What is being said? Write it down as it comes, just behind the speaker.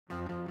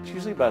It's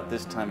usually about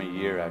this time of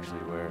year, actually,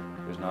 where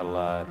there's not a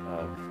lot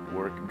of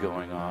work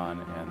going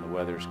on and the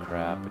weather's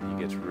crap, and he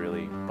gets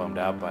really bummed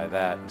out by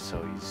that, and so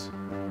he's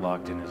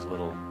locked in his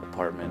little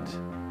apartment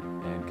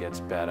and gets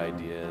bad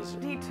ideas.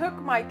 He took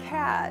my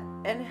cat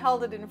and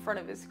held it in front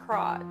of his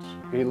crotch.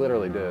 He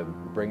literally did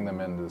bring them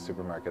into the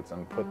supermarkets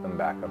and put them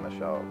back on the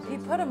shelves. He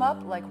put them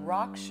up like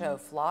rock show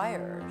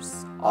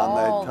flyers On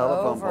all the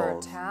telephone over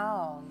poles.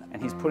 town.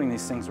 And he's putting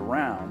these things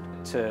around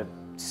to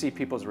see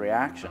people's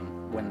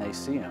reaction when they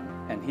see him.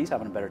 And he's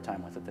having a better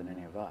time with it than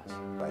any of us.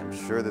 I'm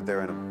sure that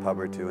they're in a pub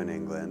or two in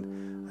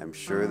England. I'm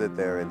sure that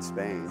they're in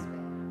Spain.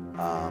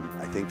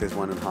 I think there's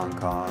one in Hong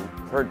Kong.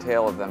 I've heard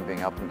tale of them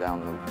being up and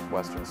down the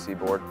western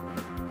seaboard,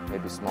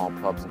 maybe small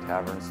pubs and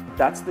taverns.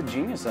 That's the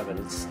genius of it,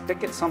 is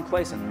stick it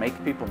someplace and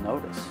make people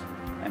notice.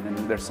 And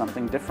then there's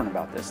something different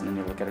about this, and then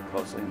you look at it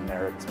closely, and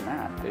there it's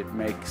Matt. It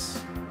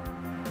makes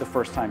the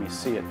first time you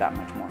see it that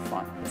much more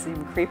fun. It's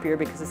even creepier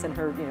because it's in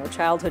her,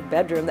 childhood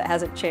bedroom that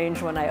hasn't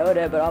changed one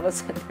iota, but all of a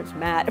sudden there's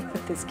Matt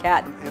with his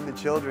cat. In the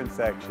children's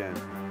section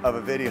of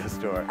a video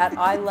store. At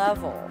eye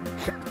level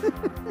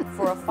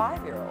for a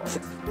 5-year-old.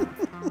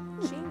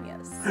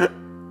 Genius.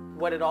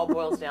 What it all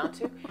boils down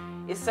to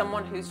is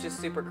someone who's just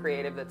super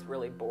creative that's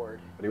really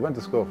bored. But he went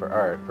to school for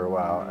art for a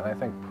while, and I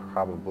think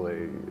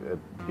probably it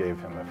gave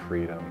him the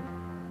freedom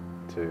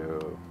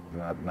to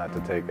not to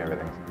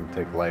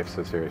take life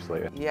so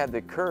seriously. He had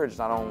the courage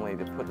not only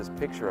to put this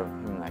picture of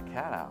him and that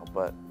cat out,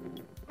 but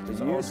to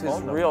use his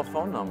phone real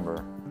phone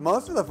number.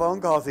 Most of the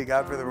phone calls he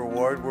got for the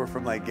reward were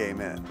from like gay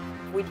men.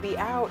 We'd be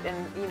out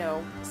and,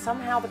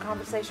 somehow the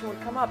conversation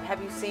would come up.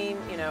 Have you seen,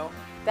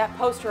 that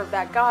poster of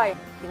that guy?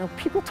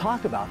 People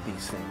talk about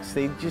these things.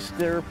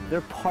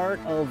 They're part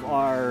of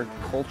our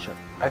culture.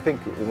 I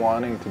think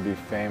wanting to be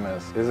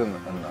famous isn't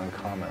an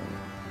uncommon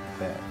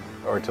thing,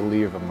 or to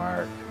leave a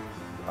mark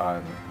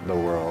on the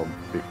world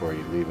before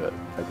you leave it.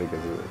 I think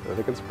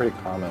it's a pretty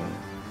common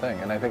thing,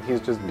 and I think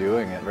he's just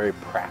doing it very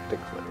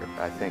practically.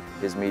 I think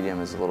his medium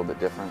is a little bit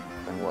different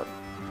than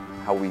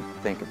how we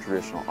think of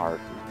traditional art,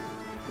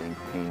 being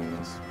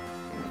paintings,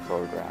 being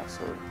photographs,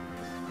 or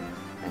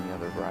any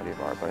other variety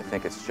of art. But I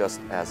think it's just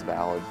as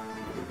valid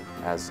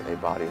as a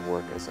body of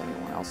work as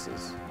anyone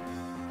else's.